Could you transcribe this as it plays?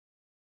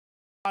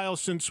while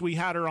since we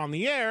had her on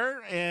the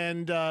air,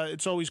 and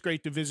it's always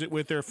great to visit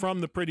with her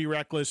from the Pretty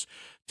Reckless,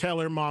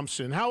 Taylor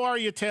Momsen. How are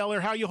you, Taylor?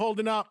 How you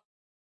holding up?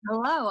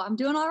 Hello, I'm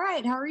doing all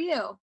right. How are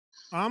you?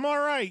 I'm all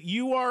right.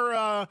 You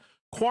are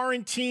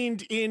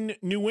quarantined in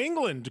New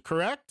England,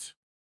 correct?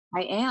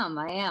 I am.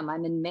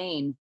 I'm in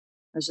Maine.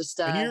 I was just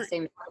And you're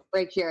same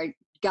break here. I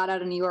got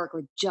out of New York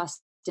like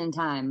just in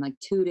time, like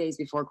 2 days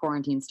before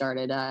quarantine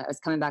started. I was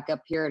coming back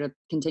up here to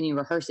continue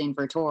rehearsing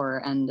for a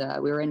tour, and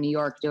we were in New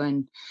York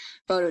doing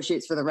photo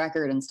shoots for the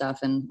record and stuff.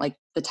 And like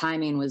the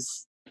timing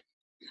was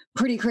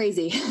pretty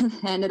crazy.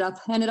 ended up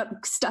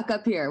stuck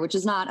up here, which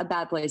is not a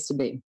bad place to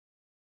be.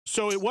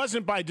 so it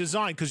wasn't by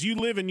design because you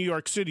live in New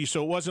York City,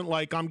 so it wasn't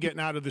like I'm getting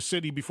out of the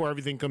city before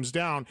everything comes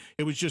down.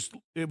 It was just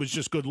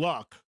good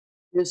luck.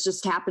 It was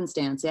just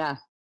happenstance, yeah.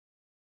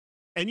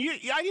 And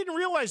I didn't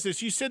realize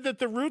this. You said that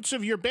the roots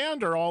of your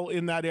band are all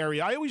in that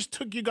area. I always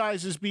took you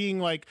guys as being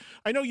like,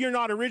 I know you're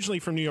not originally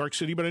from New York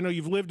City, but I know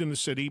you've lived in the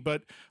city.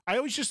 But I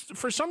always just,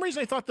 for some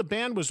reason, I thought the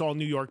band was all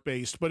New York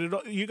based.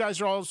 But you guys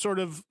are all sort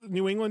of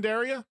New England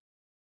area?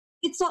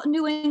 It's all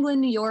New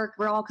England, New York.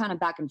 We're all kind of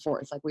back and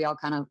forth. Like we all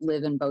kind of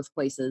live in both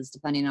places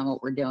depending on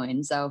what we're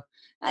doing. So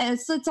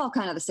it's all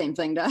kind of the same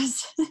thing to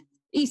us.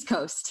 East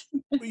Coast.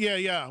 Yeah,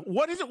 yeah.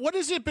 What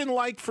has it been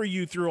like for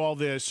you through all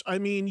this? I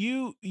mean,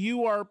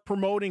 you are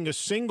promoting a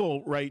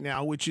single right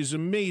now, which is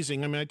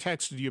amazing. I mean, I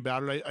texted you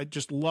about it. I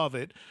just love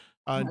it.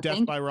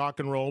 Death by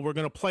Rock and Roll. We're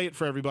going to play it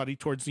for everybody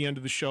towards the end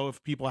of the show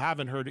if people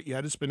haven't heard it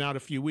yet. It's been out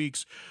a few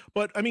weeks.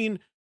 But I mean,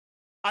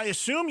 I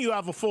assume you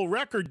have a full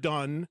record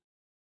done.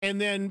 And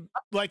then,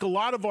 like a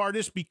lot of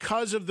artists,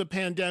 because of the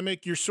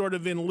pandemic, you're sort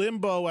of in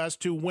limbo as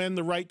to when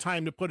the right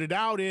time to put it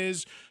out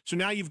is. So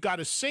now you've got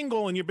a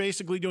single and you're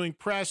basically doing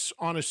press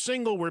on a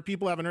single where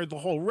people haven't heard the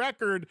whole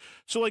record.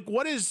 So like,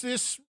 what has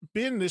this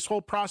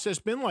whole process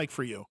been like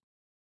for you?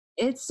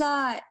 It's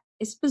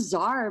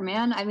bizarre,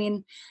 man. I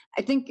mean,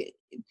 I think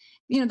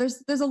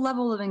there's a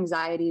level of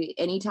anxiety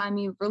anytime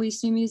you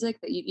release new music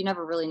that you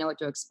never really know what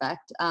to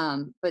expect.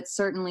 But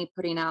certainly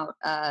putting out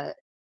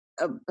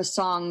a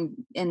song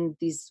in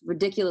these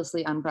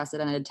ridiculously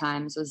unprecedented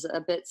times was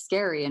a bit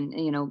scary, and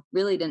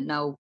really didn't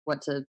know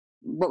what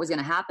was going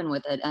to happen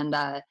with it.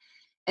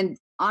 And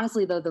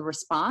honestly, though, the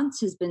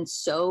response has been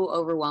so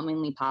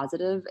overwhelmingly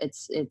positive.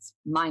 It's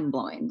mind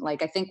blowing.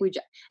 Like I think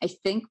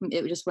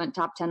it just went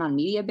top 10 on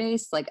Media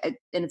Base. And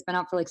it's been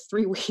out for like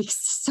 3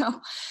 weeks. So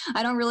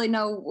I don't really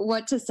know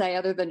what to say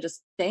other than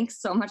just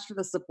thanks so much for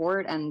the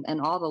support and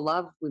all the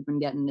love we've been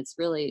getting. It's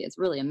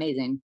really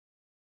amazing.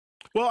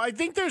 Well, I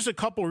think there's a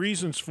couple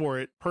reasons for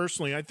it,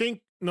 personally. I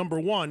think,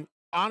 number one,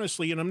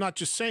 honestly, and I'm not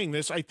just saying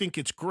this, I think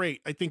it's great.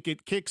 I think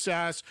it kicks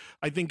ass.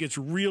 I think it's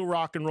real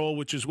rock and roll,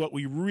 which is what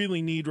we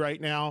really need right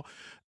now.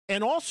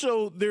 And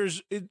also,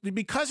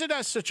 because it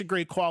has such a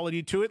great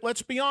quality to it,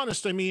 let's be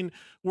honest. I mean,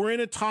 we're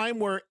in a time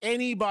where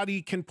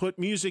anybody can put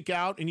music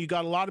out, and you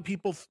got a lot of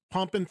people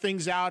pumping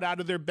things out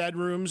of their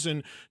bedrooms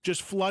and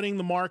just flooding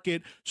the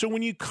market. So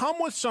when you come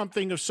with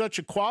something of such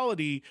a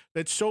quality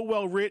that's so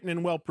well written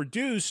and well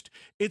produced,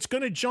 it's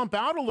going to jump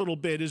out a little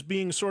bit as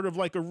being sort of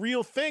like a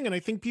real thing. And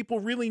I think people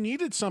really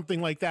needed something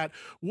like that.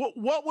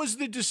 What was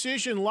the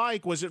decision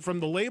like? Was it from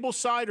the label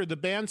side or the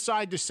band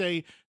side to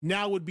say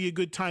now would be a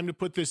good time to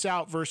put this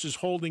out versus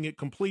holding it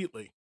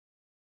completely?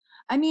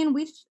 I mean,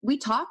 we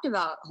talked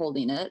about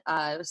holding it.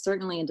 It was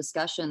certainly a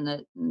discussion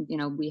that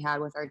we had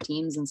with our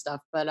teams and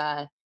stuff.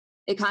 But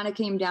it kind of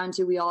came down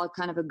to we all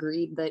kind of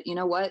agreed that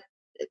what,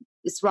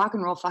 it's rock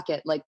and roll. Fuck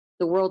it. Like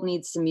the world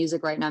needs some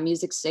music right now.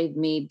 Music saved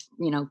me,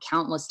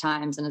 countless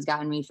times and has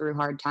gotten me through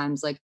hard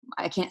times. Like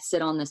I can't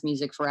sit on this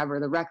music forever.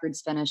 The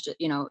record's finished.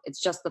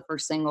 It's just the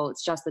first single.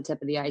 It's just the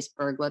tip of the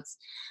iceberg. Let's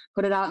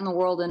put it out in the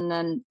world, and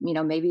then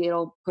maybe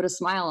it'll put a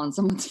smile on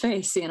someone's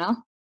face.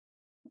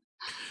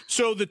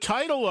 So the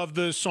title of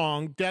the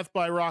song, Death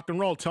by Rock and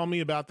Roll, tell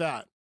me about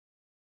that.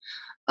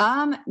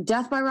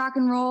 Death by Rock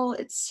and Roll.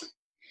 It's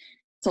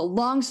a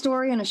long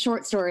story and a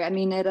short story. I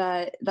mean,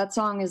 that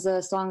song is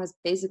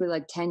basically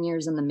like 10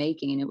 years in the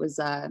making. It was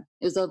a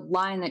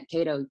line that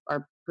Cato,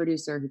 our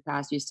producer who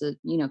passed, used to,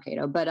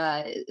 Cato, but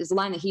it's a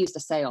line that he used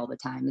to say all the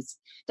time. It's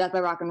Death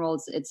by Rock and Roll.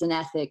 It's an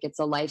ethic. It's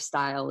a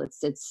lifestyle.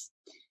 It's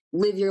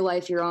live your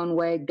life your own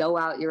way, go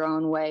out your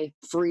own way,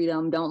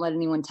 freedom, don't let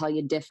anyone tell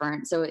you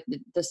different. So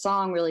the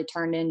song really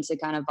turned into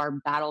kind of our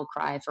battle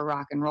cry for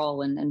rock and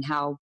roll and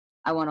how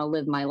I want to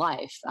live my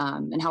life,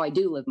 and how I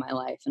do live my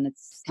life. And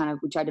it's kind of,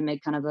 we tried to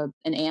make kind of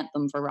an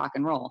anthem for rock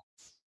and roll.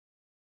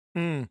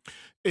 Mm.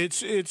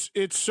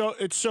 It's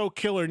so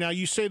killer. Now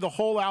you say the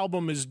whole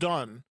album is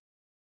done,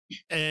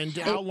 and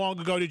how long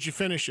ago did you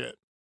finish it?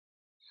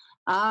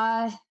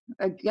 I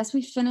guess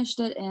we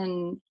finished it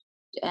in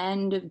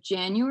end of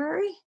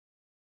January.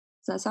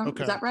 Does that sound,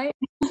 Okay. is that right?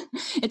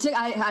 It took,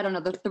 I don't know,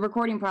 the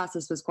recording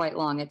process was quite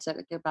long. It took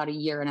about a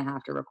year and a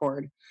half to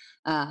record.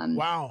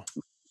 Wow.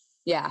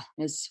 Yeah,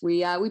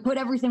 we put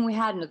everything we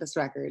had into this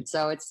record.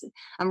 So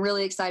I'm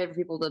really excited for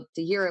people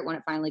to hear it when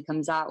it finally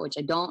comes out, which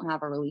I don't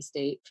have a release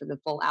date for the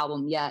full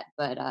album yet,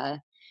 but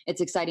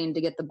it's exciting to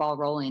get the ball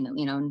rolling,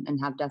 and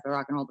have Death by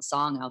Rock and Roll, the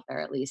song, out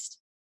there at least.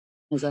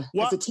 as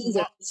a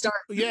teaser start.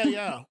 Yeah,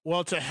 yeah.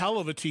 Well, it's a hell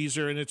of a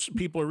teaser, and it's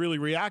people are really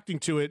reacting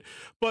to it.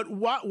 But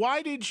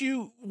why did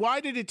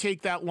it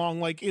take that long?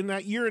 Like in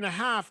that year and a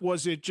half,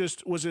 was it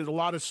a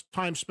lot of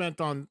time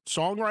spent on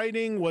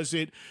songwriting? Was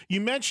it,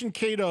 you mentioned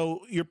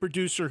Kato, your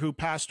producer, who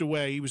passed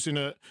away. It was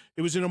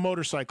in a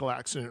motorcycle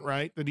accident,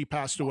 right? That he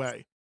passed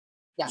away.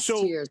 Yes,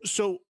 So 2 years.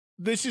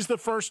 this is the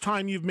first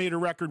time you've made a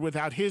record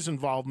without his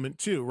involvement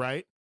too,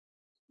 right?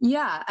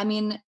 Yeah, I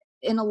mean,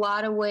 in a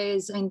lot of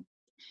ways,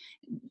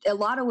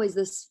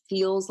 this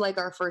feels like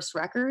our first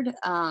record,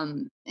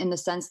 in the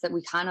sense that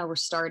we kind of were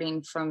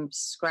starting from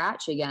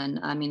scratch again.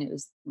 I mean, it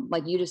was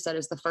like you just said,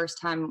 it's the first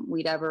time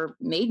we'd ever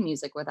made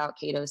music without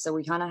Kato, so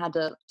we kind of had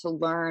to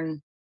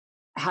learn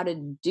how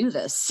to do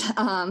this,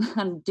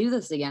 and do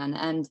this again.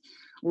 And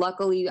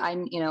luckily,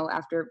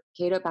 after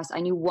Kato passed,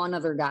 I knew one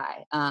other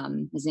guy.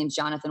 His name's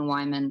Jonathan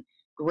Wyman,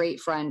 great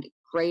friend,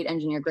 great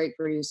engineer, great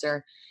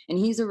producer, and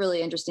he's a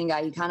really interesting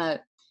guy.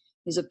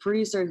 He's a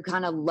producer who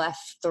kind of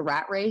left the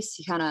rat race.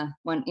 He kind of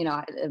went,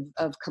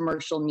 of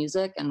commercial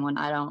music, and when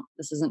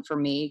this isn't for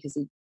me,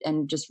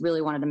 and just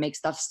really wanted to make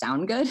stuff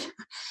sound good.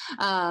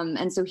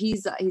 And so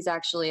he's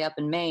actually up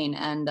in Maine,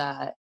 and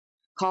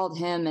called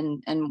him,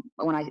 and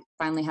when I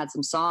finally had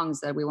some songs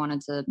that we wanted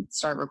to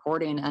start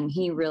recording, and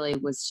he really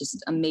was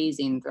just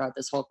amazing throughout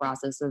this whole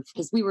process,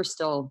 because we were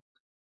still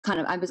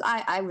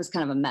I was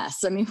kind of a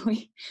mess. I mean,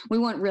 we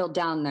went real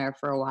down there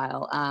for a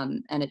while,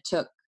 and it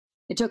took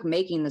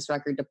making this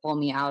record to pull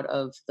me out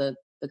of the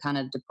kind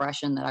of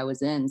depression that I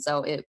was in.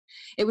 So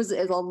it was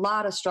a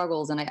lot of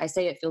struggles, and I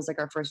say it feels like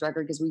our first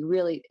record because we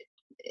really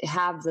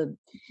have the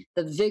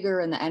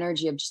vigor and the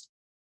energy of just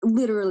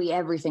literally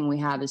everything we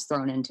have is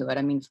thrown into it.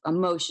 I mean,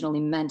 emotionally,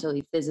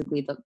 mentally,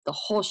 physically, the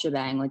whole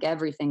shebang, like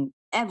everything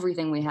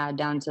we had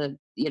down to,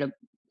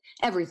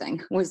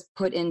 everything was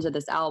put into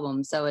this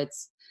album. So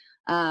it's,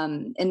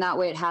 in that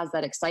way, it has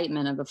that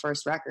excitement of a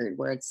first record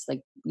where it's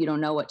like, you don't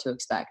know what to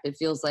expect. It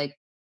feels like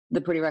the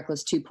Pretty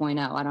Reckless 2.0.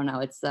 I don't know.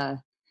 It's,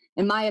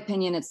 in my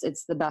opinion,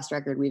 it's the best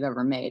record we've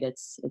ever made.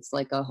 It's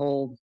like a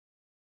whole,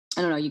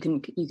 I don't know, you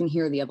can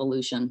hear the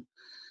evolution.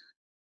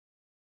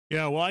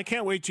 Yeah, well, I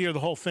can't wait to hear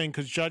the whole thing,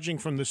 because judging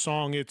from the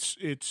song, it's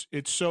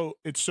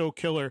so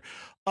killer.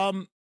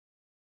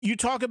 You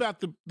talk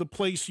about the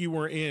place you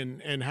were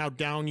in and how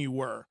down you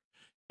were,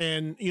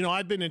 and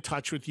I've been in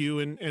touch with you,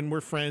 and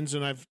we're friends,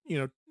 and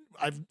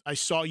I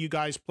saw you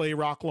guys play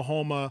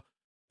Rocklahoma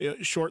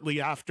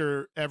shortly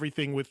after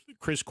everything with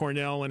Chris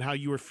Cornell, and how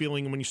you were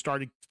feeling when you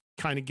started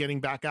kind of getting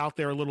back out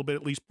there a little bit,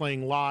 at least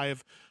playing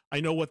live. I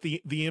know what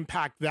the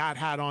impact that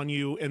had on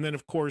you. And then,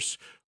 of course,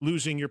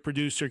 losing your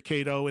producer,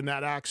 Kato, in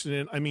that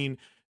accident. I mean,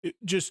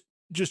 just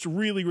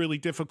really, really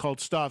difficult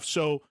stuff.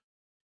 So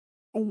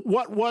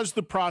what was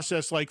the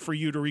process like for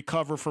you to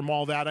recover from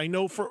all that? I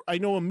know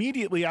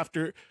immediately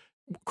after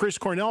Chris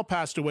Cornell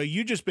passed away,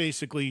 you just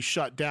basically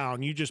shut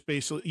down. You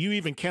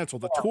even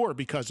canceled the tour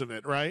because of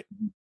it, right?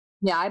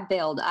 Yeah, I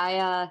bailed.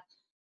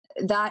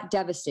 That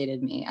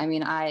devastated me. I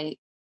mean,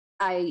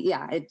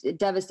 it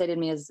devastated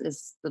me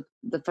is the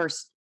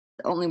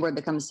only word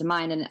that comes to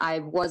mind. And I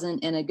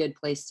wasn't in a good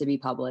place to be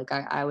public.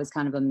 I was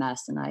kind of a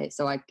mess. And I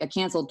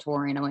canceled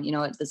touring. I went, you know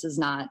what, this is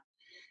not,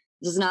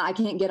 I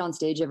can't get on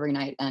stage every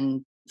night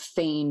and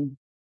feign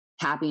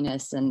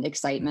happiness and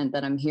excitement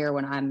that I'm here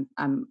when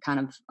I'm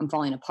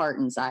falling apart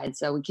inside.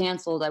 So we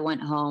canceled. I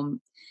went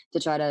home to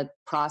try to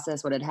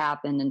process what had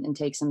happened and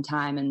take some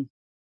time. And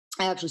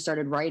I actually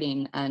started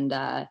writing,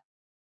 and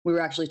we were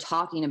actually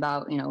talking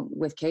about,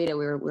 with Kato,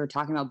 we were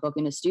talking about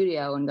booking a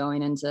studio and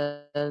going in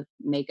to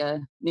make a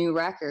new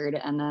record.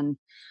 And then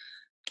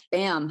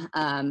bam,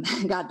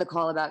 got the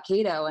call about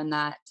Kato. And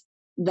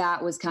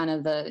that was kind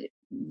of the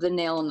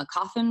nail in the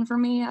coffin for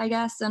me, I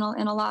guess, in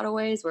a lot of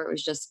ways, where it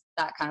was just,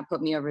 that kind of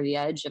put me over the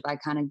edge. I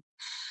kind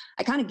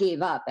of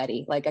gave up,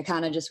 Eddie. Like, I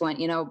kind of just went,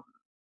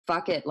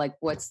 fuck it. Like,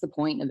 what's the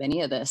point of any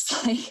of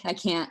this? Like, I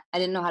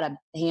didn't know how to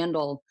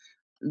handle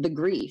the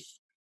grief.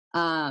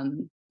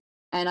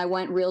 And I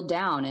went real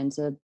down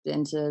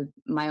into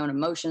my own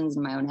emotions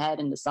and my own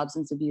head, into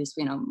substance abuse,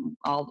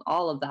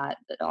 all of that.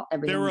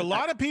 Everything. There were a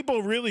lot of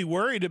people really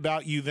worried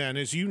about you then,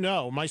 as you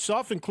know,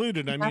 myself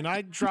included. I mean,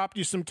 I dropped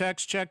you some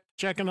text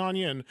checking on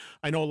you, and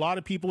I know a lot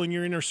of people in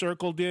your inner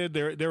circle did.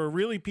 There were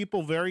really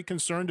people very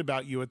concerned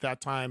about you at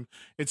that time.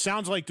 It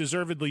sounds like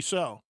deservedly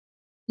so.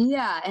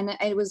 Yeah, and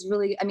it was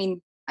really, I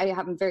mean,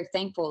 I'm very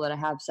thankful that I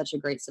have such a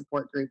great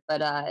support group,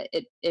 but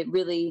it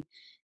really.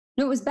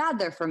 No, it was bad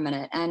there for a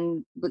minute,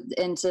 and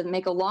to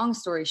make a long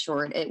story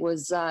short, it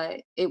was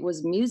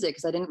music,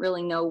 because I didn't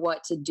really know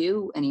what to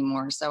do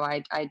anymore. So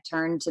I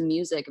turned to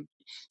music,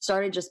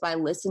 started just by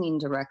listening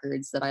to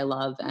records that I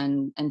love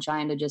and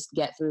trying to just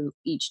get through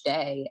each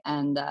day,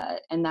 and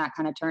that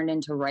kind of turned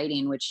into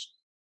writing, which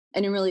I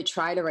didn't really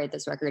try to write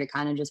this record. It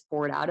kind of just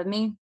poured out of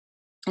me.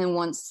 And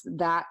once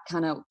that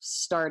kind of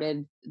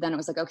started, then it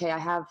was like, okay, I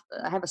have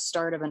I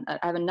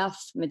have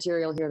enough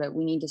material here that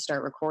we need to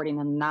start recording.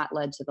 And that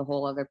led to the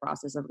whole other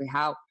process of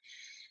how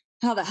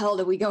the hell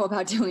do we go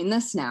about doing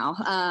this now?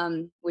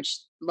 Which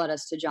led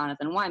us to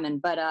Jonathan Wyman.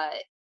 But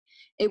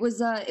it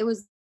was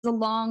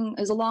it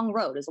was a long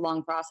road, it's a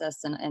long process,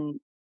 and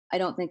I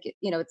don't think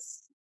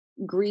it's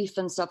grief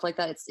and stuff like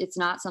that. It's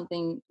not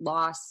something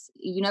loss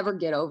you never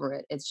get over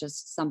it. It's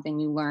just something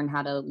you learn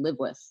how to live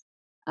with.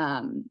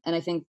 And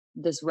I think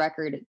this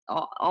record,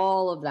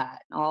 all of that,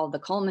 all the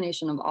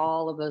culmination of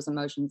all of those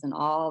emotions and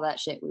all that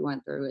shit we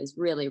went through is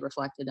really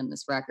reflected in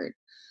this record.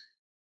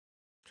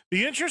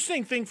 The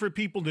interesting thing for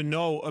people to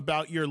know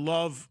about your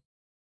love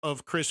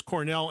of Chris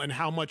Cornell and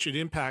how much it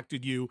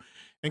impacted you,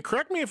 and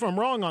correct me if I'm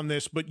wrong on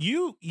this, but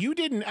you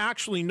didn't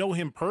actually know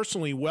him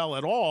personally well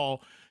at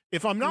all.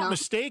 If I'm not No.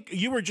 mistaken,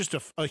 you were just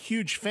a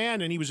huge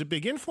fan and he was a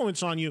big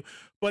influence on you.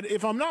 But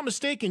if I'm not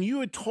mistaken, you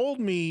had told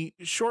me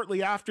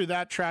shortly after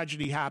that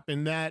tragedy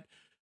happened that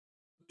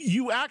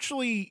you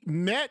actually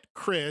met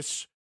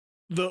Chris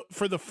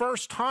for the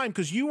first time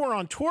because you were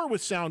on tour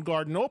with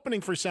Soundgarden, opening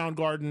for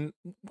Soundgarden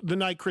the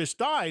night Chris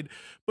died.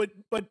 But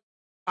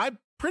I'm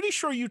pretty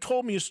sure you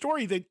told me a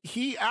story that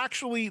he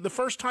actually, the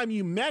first time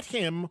you met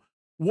him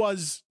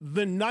was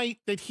the night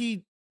that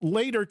he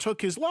later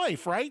took his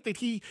life, right?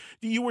 That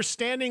you were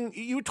standing,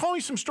 you told me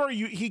some story,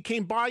 he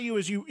came by you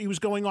as he was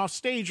going off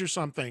stage or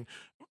something.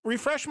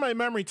 Refresh my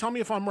memory, tell me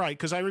if I'm right,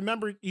 because I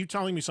remember you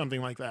telling me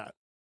something like that.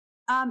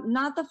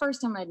 Not the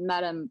first time I'd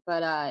met him,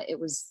 but it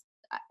was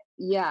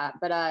yeah,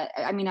 but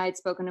I mean, I had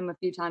spoken to him a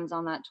few times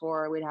on that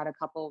tour. We'd had a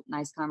couple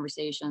nice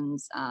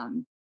conversations.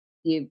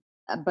 He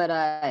but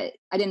I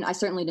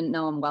certainly didn't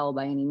know him well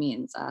by any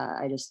means.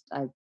 I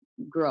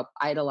grew up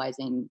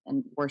idolizing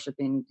and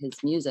worshiping his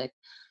music.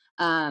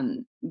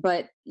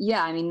 But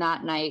yeah, I mean,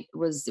 that night it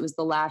was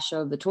the last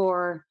show of the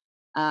tour.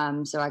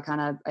 So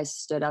I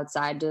stood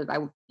outside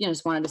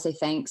just wanted to say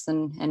thanks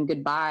and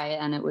goodbye.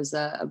 And it was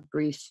a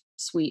brief,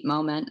 sweet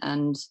moment.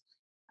 And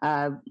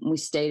we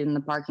stayed in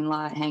the parking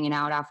lot hanging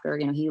out after,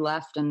 he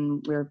left,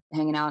 and we were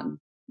hanging out and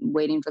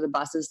waiting for the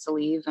buses to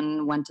leave,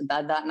 and went to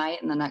bed that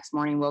night. And the next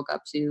morning woke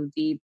up to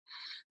the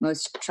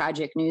most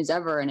tragic news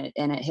ever. And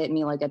it hit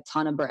me like a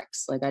ton of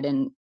bricks. Like I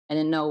didn't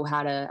know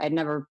I'd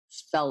never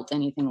felt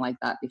anything like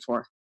that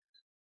before.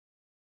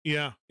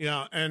 Yeah,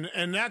 yeah. And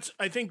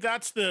I think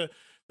that's the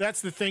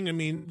thing. I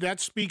mean,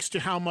 that speaks to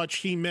how much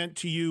he meant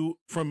to you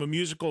from a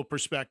musical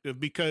perspective,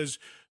 because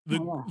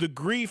Oh, the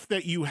grief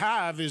that you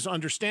have is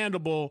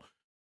understandable,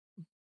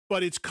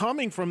 but it's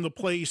coming from the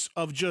place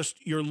of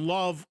just your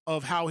love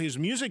of how his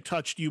music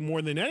touched you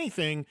more than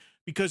anything,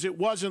 because it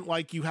wasn't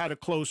like you had a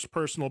close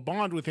personal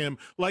bond with him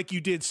like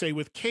you did, say,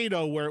 with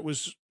Kato, where it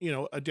was,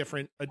 a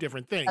different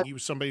thing. yeah. He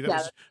was somebody that Yeah.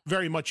 was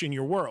very much in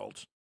your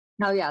world.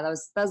 Oh yeah, that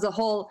was a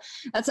whole.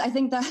 I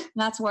think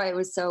that's why it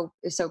was so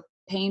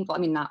painful. I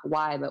mean, not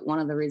why, but one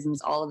of the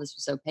reasons all of this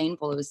was so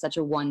painful. It was such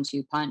a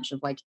 1-2 punch of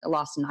like, I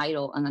lost an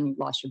idol, and then you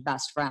lost your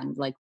best friend,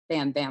 like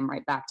bam, bam,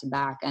 right back to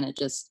back. And it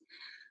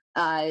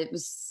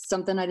was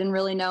something I didn't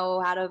really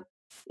know how to.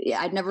 Yeah,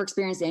 I'd never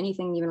experienced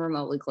anything even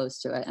remotely close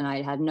to it, and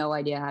I had no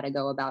idea how to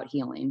go about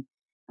healing.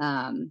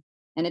 And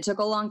it took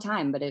a long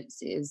time, but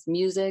it's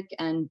music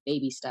and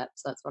baby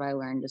steps. That's what I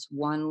learned. Just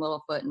one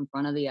little foot in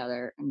front of the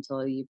other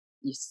until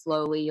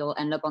you'll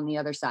end up on the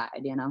other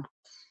side.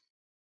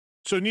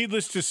 So,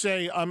 needless to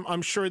say,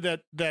 I'm sure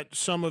that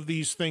some of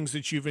these things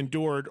that you've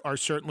endured are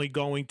certainly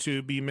going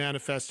to be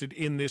manifested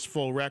in this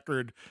full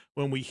record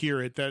when we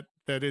hear it. That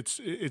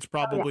it's Oh yeah.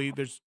 probably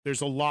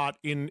there's a lot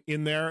in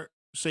there.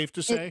 Safe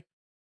to It, say.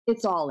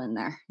 it's all in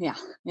there. Yeah.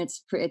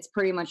 It's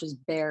pretty much as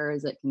bare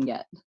as it can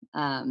get.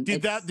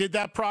 It's Did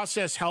that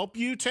process help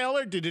you,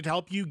 Taylor? Did it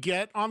help you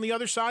get on the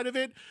other side of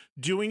it,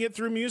 doing it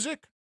through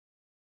music?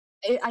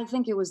 I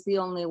think it was the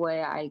only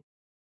way I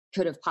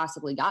could have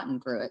possibly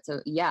gotten through it. So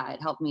yeah,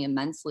 it helped me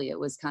immensely. It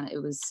was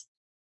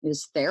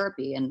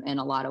therapy in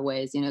a lot of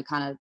ways,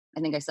 kind of. I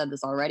think I said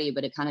this already,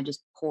 but it kind of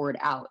just poured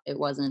out. It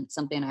wasn't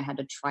something I had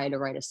to try to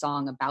write a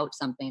song about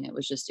something. It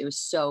was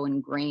so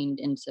ingrained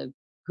into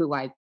who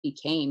I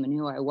became and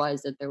who I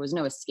was that there was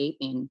no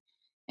escaping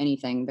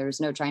anything. There was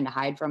no trying to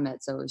hide from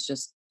it. So it was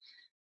just,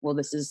 well,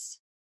 this is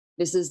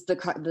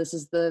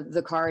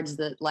the cards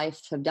that life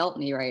have dealt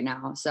me right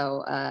now.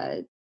 So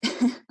I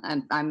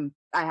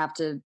have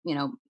to,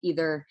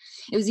 either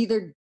it was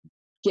either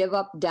give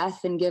up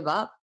death and give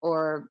up,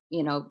 or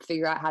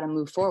figure out how to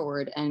move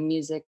forward. And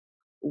music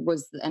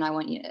was, and I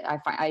went,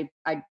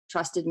 I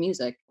trusted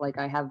music like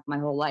I have my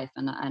whole life,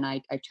 and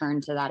I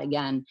turned to that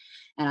again.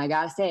 And I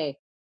gotta say,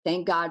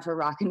 thank God for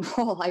rock and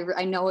roll.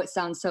 I know it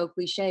sounds so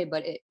cliche,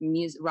 but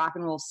rock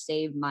and roll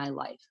saved my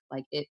life.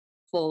 Like it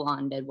full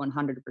on did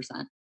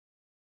 100%.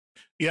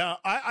 Yeah,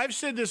 I've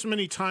said this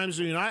many times.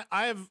 I mean,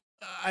 I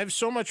have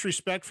so much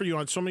respect for you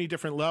on so many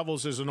different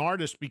levels as an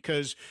artist,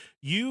 because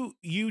you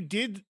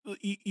did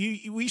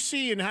we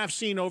see and have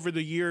seen over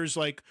the years,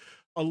 like,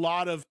 a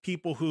lot of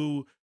people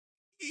who,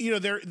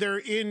 they're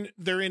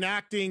in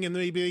acting and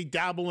maybe they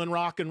dabble in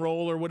rock and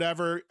roll or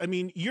whatever. I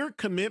mean, your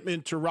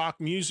commitment to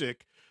rock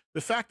music, the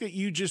fact that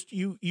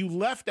you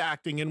left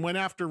acting and went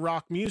after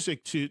rock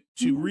music to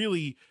Mhm.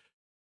 really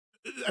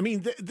I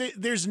mean,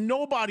 there's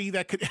nobody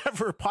that could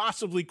ever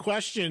possibly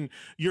question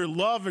your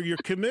love or your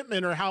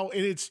commitment or how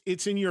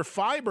it's in your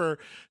fiber.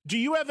 Do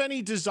you have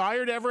any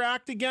desire to ever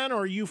act again,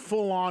 or are you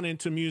full on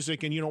into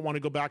music and you don't want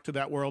to go back to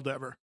that world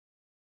ever?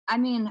 I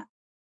mean,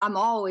 I'm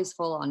always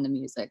full on the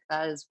music.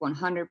 That is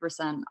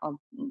 100%.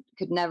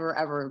 Could never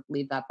ever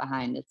leave that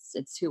behind.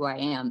 It's who I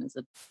am as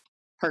a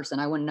person.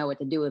 I wouldn't know what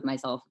to do with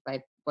myself if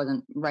I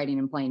wasn't writing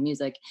and playing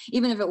music,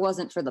 even if it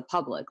wasn't for the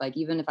public. Like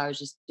even if I was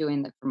just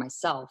doing that for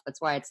myself. That's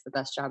why it's the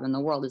best job in the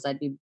world. Is I'd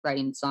be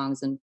writing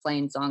songs and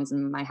playing songs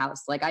in my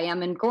house, like I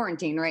am in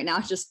quarantine right now,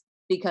 just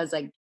because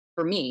like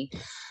for me.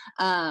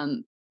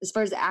 As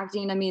far as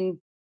acting, I mean,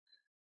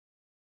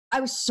 I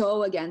was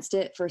so against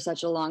it for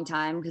such a long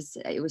time because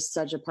it was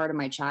such a part of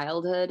my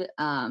childhood.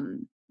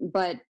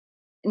 But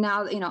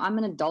now, you know, I'm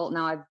an adult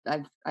now.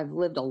 I've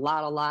lived a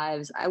lot of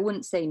lives. I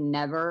wouldn't say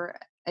never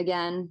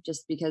again,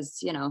 just because,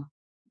 you know,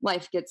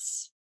 life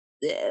gets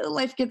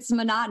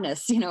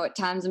monotonous, you know, at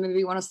times, and maybe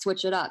you want to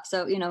switch it up.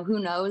 So, you know, who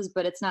knows,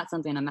 but it's not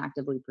something I'm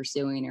actively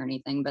pursuing or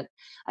anything, but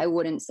I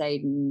wouldn't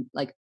say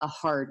like a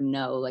hard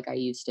no, like I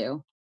used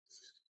to.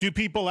 Do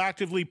people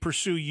actively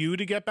pursue you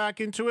to get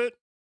back into it?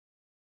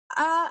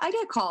 I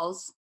get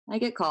calls. I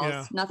get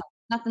calls. Yeah.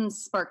 Nothing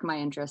sparked my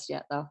interest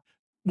yet though.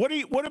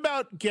 What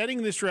about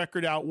getting this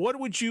record out? When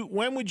would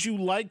you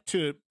like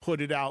to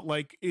put it out?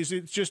 Like, is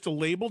it just a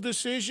label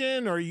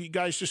decision, or are you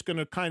guys just going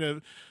to kind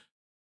of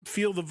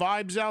feel the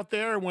vibes out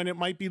there when it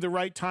might be the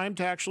right time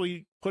to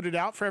actually put it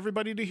out for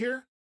everybody to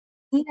hear?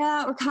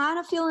 Yeah, we're kind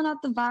of feeling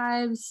out the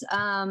vibes.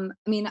 I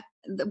mean,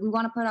 we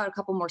want to put out a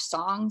couple more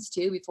songs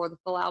too before the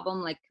full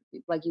album, like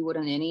you would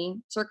in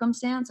any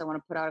circumstance. I want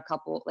to put out a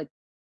couple, like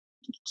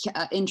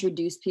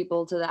introduce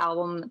people to the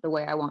album the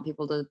way I want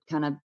people to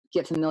kind of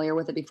get familiar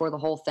with it before the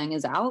whole thing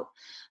is out.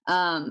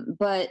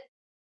 But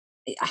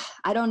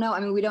I don't know. I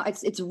mean,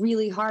 it's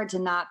really hard to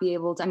not be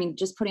able to, I mean,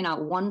 just putting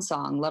out one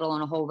song, let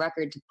alone a whole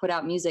record, to put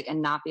out music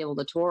and not be able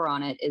to tour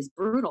on it is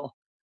brutal.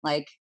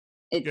 Like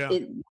Yeah.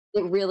 it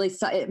really,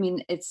 I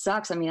mean, it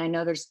sucks. I mean, I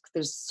know there's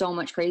so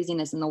much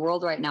craziness in the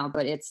world right now,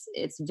 but it's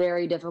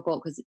very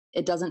difficult because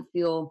it doesn't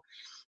feel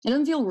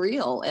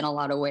real in a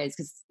lot of ways,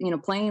 because, you know,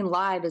 playing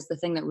live is the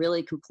thing that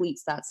really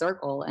completes that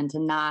circle. And to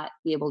not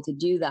be able to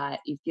do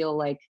that, you feel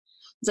like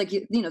it's like,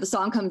 you know, the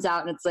song comes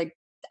out and it's like,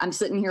 I'm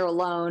sitting here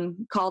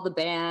alone, call the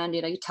band,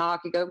 you know, you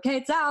talk, you go, okay,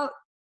 it's out.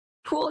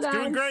 Cool, guys.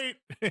 Doing great.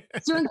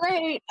 It's doing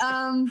great.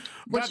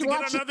 About to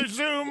get another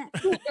Zoom.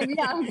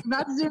 Yeah,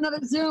 about to do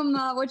another Zoom.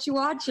 What you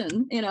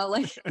watching? You know,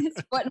 like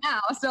it's what now?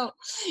 So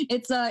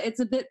it's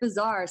a bit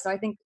bizarre. So I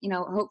think, you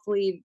know,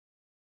 hopefully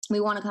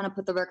we want to kind of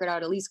put the record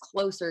out at least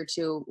closer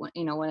to,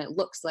 you know, when it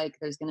looks like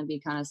there's going to be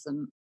kind of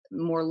some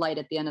more light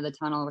at the end of the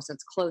tunnel, so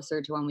it's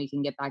closer to when we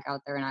can get back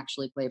out there and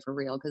actually play for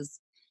real. Because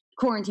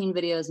quarantine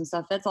videos and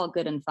stuff, that's all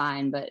good and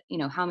fine, but, you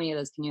know, how many of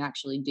those can you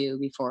actually do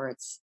before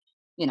it's,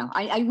 you know,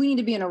 we need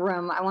to be in a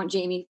room. I want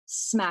Jamie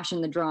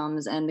smashing the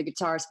drums and the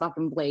guitars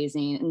fucking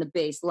blazing and the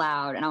bass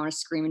loud, and I want to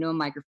scream into a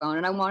microphone,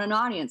 and I want an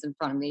audience in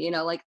front of me, you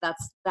know, like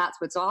that's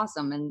what's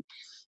awesome. And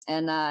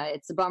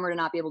it's a bummer to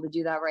not be able to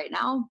do that right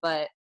now,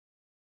 but,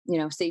 you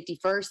know, safety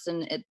first.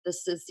 And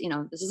this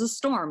is a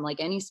storm, like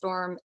any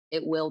storm,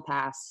 it will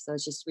pass. So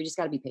we just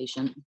got to be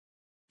patient.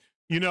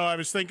 You know, I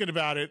was thinking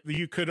about it.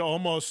 You could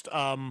almost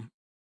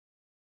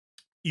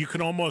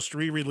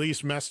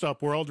re-release Messed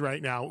Up World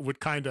right now. It would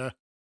kind of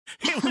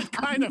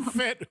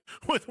fit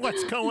with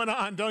what's going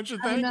on, don't you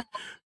think?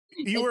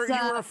 You were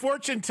a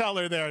fortune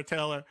teller there,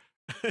 Taylor.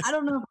 I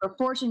don't know if we're a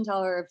fortune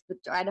teller.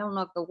 I don't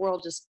know if the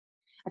world just,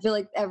 I feel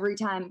like every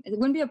time, it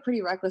wouldn't be a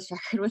Pretty Reckless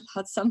record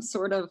without some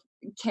sort of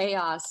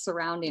chaos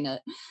surrounding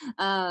it.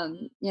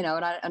 You know,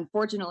 and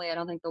unfortunately, I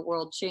don't think the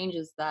world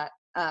changes that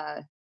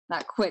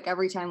quick.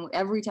 Every time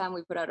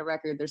we put out a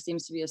record, there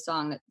seems to be a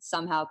song that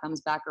somehow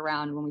comes back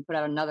around when we put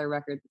out another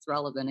record that's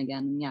relevant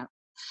again. And yeah,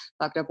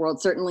 Fucked Up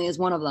World certainly is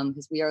one of them,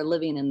 because we are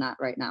living in that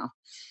right now.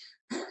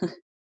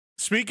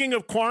 Speaking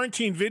of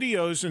quarantine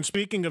videos and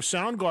speaking of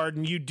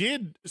Soundgarden, you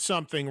did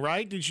something,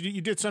 right?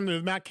 You did something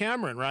with Matt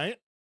Cameron, right?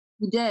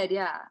 We did,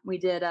 yeah. We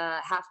did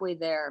Halfway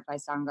There by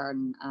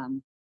Soundgarden,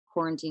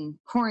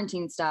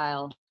 quarantine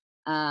style,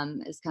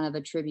 is kind of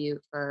a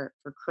tribute for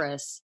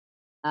Chris.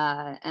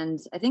 And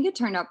I think it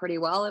turned out pretty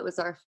well. It was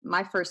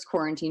my first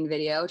quarantine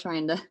video,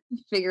 trying to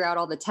figure out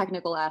all the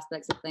technical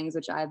aspects of things,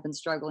 which I've been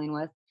struggling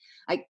with.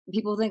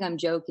 People think I'm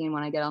joking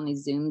when I get on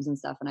these Zooms and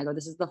stuff, and I go,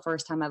 this is the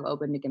first time I've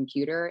opened a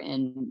computer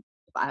in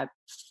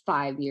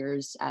 5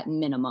 years at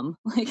minimum.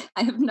 Like,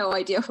 I have no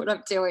idea what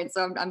I'm doing.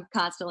 So I'm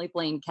constantly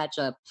playing catch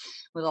up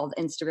with all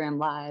the Instagram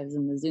lives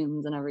and the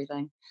Zooms and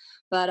everything.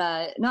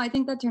 But no, I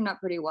think that turned out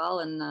pretty well.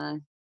 And I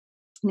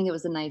think it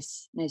was a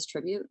nice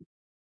tribute.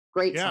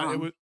 Great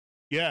song.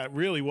 Yeah, it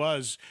really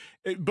was.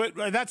 But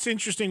that's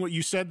interesting what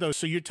you said, though.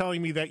 So you're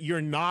telling me that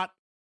you're not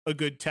a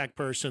good tech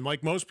person.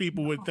 Like most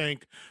people would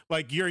think,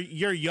 like you're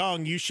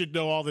young, you should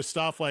know all this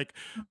stuff. Like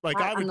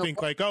I would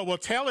think like, oh, well,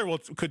 Taylor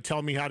could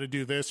tell me how to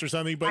do this or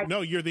something. But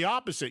no, you're the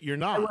opposite. You're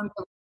not.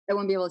 I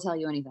wouldn't be able to tell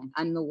you anything.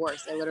 I'm the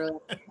worst. I literally,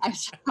 I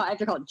have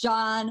to call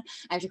John.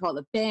 I have to call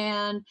the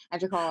band. I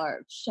have to call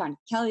our Sean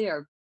Kelly,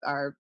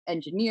 our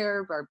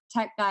engineer, our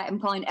tech guy. I'm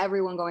calling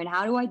everyone going,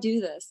 how do I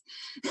do this?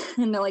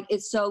 And they're like,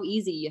 it's so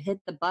easy. You hit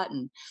the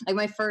button. Like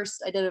my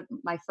first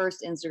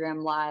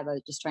Instagram live. I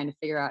was just trying to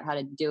figure out how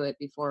to do it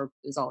before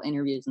it was all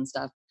interviews and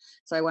stuff.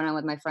 So I went on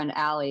with my friend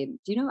Allie.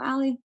 Do you know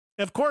Allie?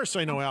 Of course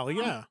I know Allie.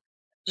 Yeah.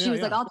 She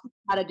was like, I'll teach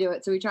you how to do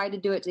it. So we tried to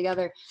do it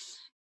together.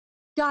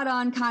 Got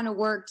on, kind of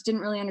worked,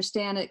 didn't really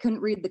understand it,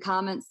 couldn't read the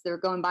comments. They were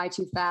going by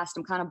too fast.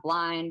 I'm kind of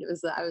blind.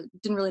 I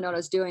didn't really know what I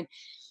was doing.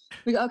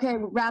 We go, okay,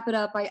 wrap it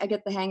up. I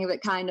get the hang of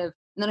it, kind of.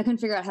 And then I couldn't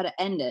figure out how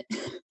to end it.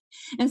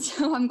 And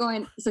so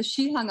so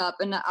she hung up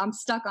and I'm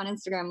stuck on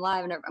Instagram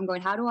Live and I'm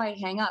going, how do I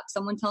hang up?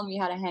 Someone tell me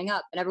how to hang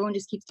up. And everyone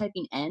just keeps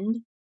typing end.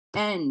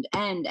 I'm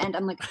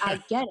like,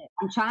 I get it.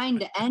 I'm trying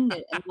to end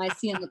it. And I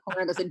see in the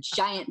corner, there's a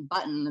giant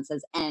button that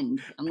says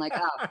end. I'm like,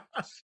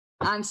 oh,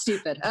 I'm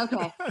stupid.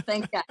 Okay.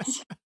 Thanks,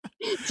 guys.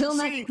 Till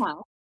next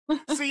time.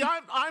 See,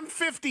 I'm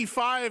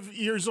 55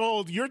 years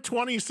old. You're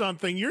 20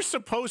 something. You're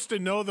supposed to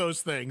know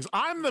those things.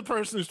 I'm the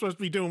person who's supposed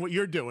to be doing what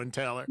you're doing,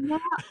 Taylor. Yeah,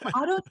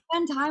 I don't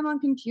spend time on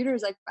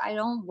computers. I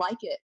don't like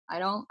it. I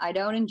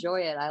don't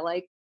enjoy it. I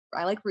like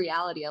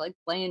reality. I like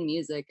playing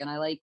music and I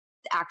like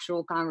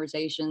actual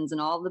conversations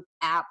and all the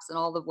apps and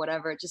all the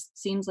whatever. It just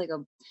seems like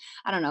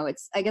I don't know.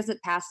 I guess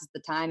it passes the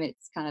time.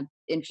 It's kind of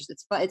interesting.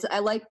 I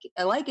like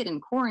it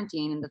in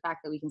quarantine and the fact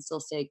that we can still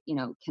stay,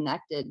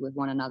 connected with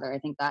one another. I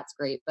think that's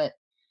great. But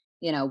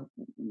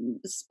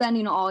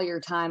spending all your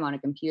time on a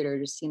computer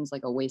just seems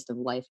like a waste of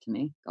life to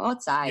me. Go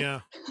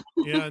outside.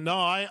 Yeah, no,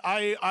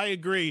 I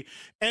agree.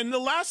 And the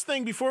last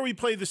thing before we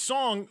play the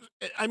song,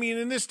 I mean,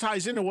 and this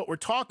ties into what we're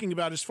talking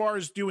about as far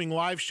as doing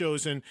live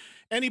shows, and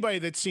anybody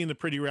that's seen the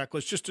Pretty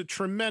Reckless, just a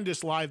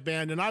tremendous live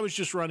band. And I was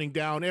just running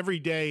down every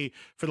day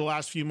for the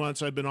last few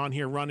months. I've been on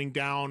here running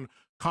down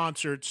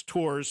concerts,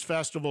 tours,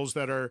 festivals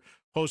that are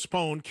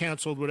postponed,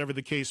 canceled, whatever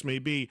the case may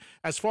be.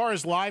 As far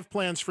as live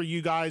plans for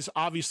you guys,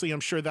 obviously, I'm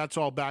sure that's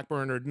all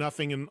backburnered.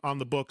 Nothing on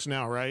the books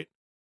now, right?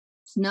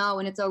 No,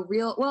 and it's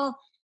well,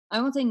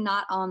 I won't say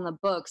not on the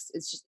books.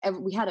 It's just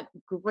we had a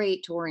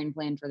great touring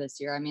plan for this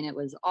year. I mean, it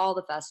was all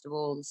the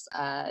festivals,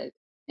 all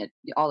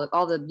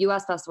the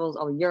U.S. festivals,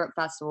 all the Europe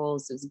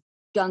festivals. It was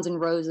Guns N'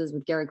 Roses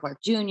with Gary Clark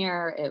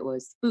Jr. It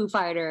was Foo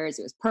Fighters.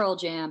 It was Pearl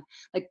Jam.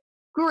 Like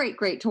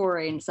great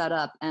touring set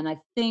up. And I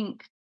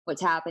think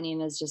what's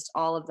happening is just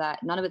all of that.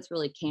 None of it's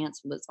really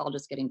canceled. It's all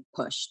just getting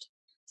pushed.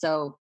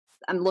 So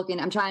I'm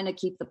trying to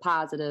keep the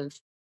positive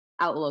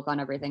outlook on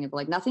everything.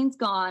 Like nothing's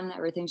gone.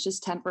 Everything's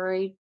just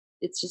temporary.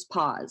 It's just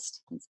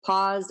paused. It's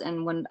paused.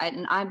 And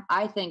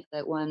I think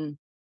that when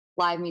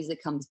live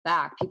music comes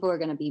back, people are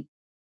going to be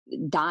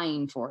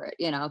dying for it,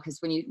 because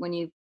when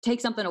you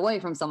take something away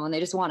from someone, they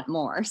just want it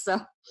more.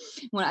 So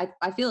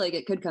I feel like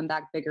it could come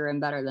back bigger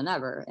and better than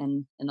ever.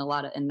 And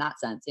in that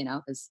sense,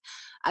 because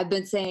I've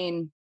been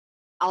saying,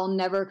 I'll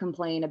never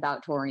complain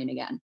about touring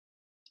again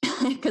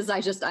because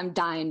I'm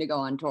dying to go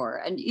on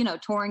tour. And,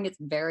 touring gets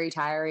very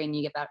tiring.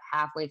 You get about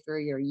halfway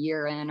through your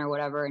year in or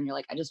whatever. And you're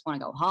like, I just want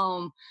to go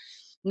home.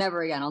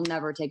 Never again. I'll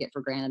never take it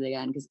for granted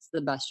again because it's the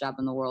best job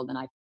in the world. And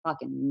I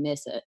fucking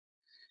miss it.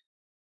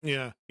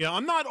 Yeah.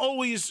 I'm not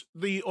always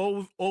the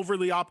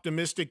overly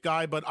optimistic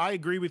guy, but I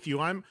agree with you.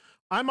 I'm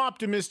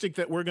optimistic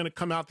that we're going to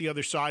come out the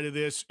other side of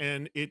this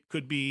and it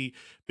could be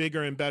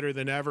bigger and better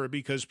than ever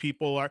because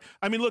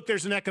look,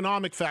 there's an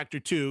economic factor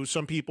too.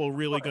 Some people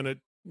really going to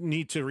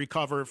need to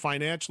recover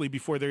financially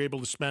before they're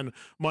able to spend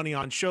money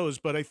on shows.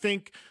 But I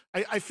think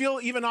I feel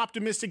even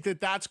optimistic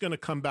that that's going to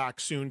come back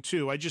soon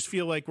too. I just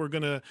feel like we're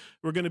going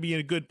to be in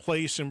a good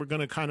place and we're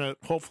going to kind of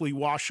hopefully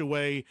wash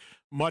away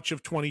much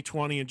of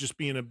 2020 and just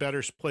be in a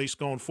better place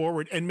going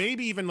forward. And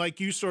maybe even like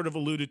you sort of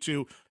alluded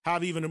to,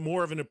 have even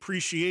more of an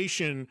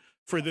appreciation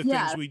for the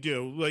things we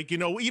do. Like,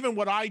 even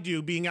what I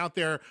do, being out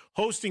there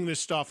hosting this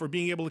stuff or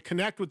being able to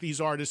connect with these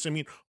artists. I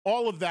mean,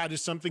 all of that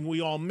is something we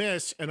all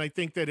miss. And I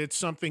think that it's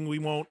something we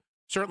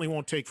certainly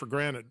won't take for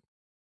granted.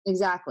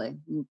 Exactly.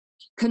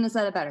 Couldn't have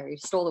said it better. You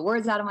stole the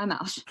words out of my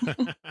mouth.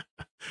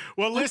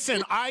 Well,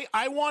 listen,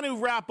 I want to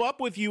wrap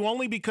up with you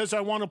only because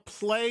I want to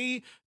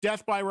play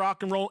Death by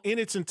Rock and Roll in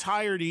its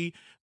entirety.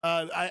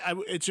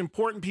 It's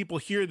important people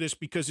hear this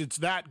because it's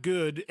that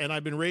good, and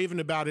I've been raving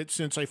about it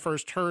since I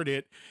first heard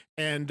it,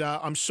 and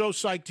I'm so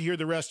psyched to hear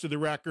the rest of the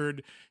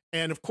record.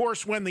 And of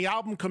course, when the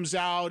album comes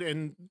out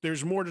and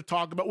there's more to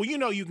talk about, well,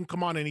 you can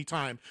come on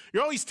anytime.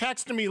 You're always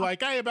texting me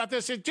like, hey, about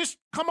this. Just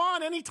come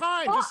on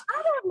anytime. Well,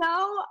 I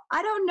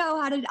don't know.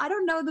 I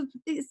don't know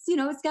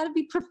it's got to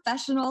be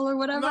professional or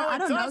whatever. No, I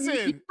don't know.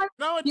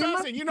 No, it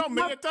doesn't. You know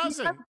me, it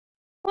doesn't.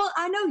 Well,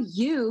 I know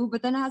you,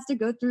 but then it has to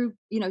go through,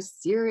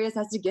 Sirius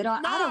has to get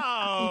on.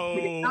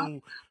 No,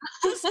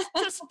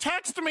 just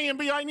text me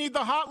and I need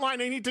the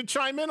hotline. I need to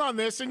chime in on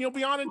this, and you'll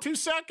be on in 2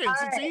 seconds.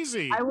 Right, it's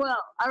easy. I will.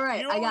 All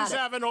right, you always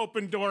have an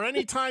open door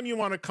anytime you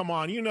want to come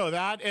on. You know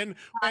that, and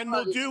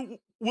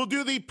we'll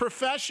do the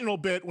professional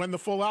bit when the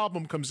full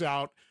album comes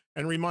out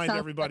and remind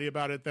everybody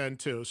about it then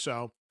too.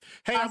 So,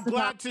 hey, I'm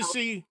glad to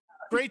see.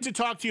 great to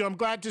talk to you. I'm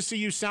glad to see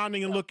you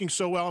sounding and looking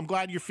so well. I'm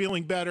glad you're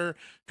feeling better.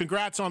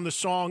 Congrats on the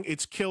song.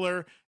 It's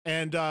killer.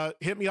 And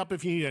hit me up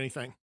if you need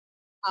anything.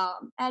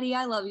 Eddie,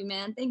 I love you,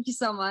 man. Thank you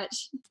so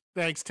much.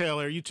 Thanks,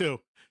 Taylor. You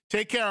too.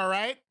 Take care, all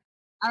right?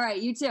 All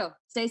right, you too.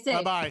 Stay safe.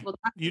 Bye-bye. We'll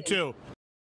talk You soon. too.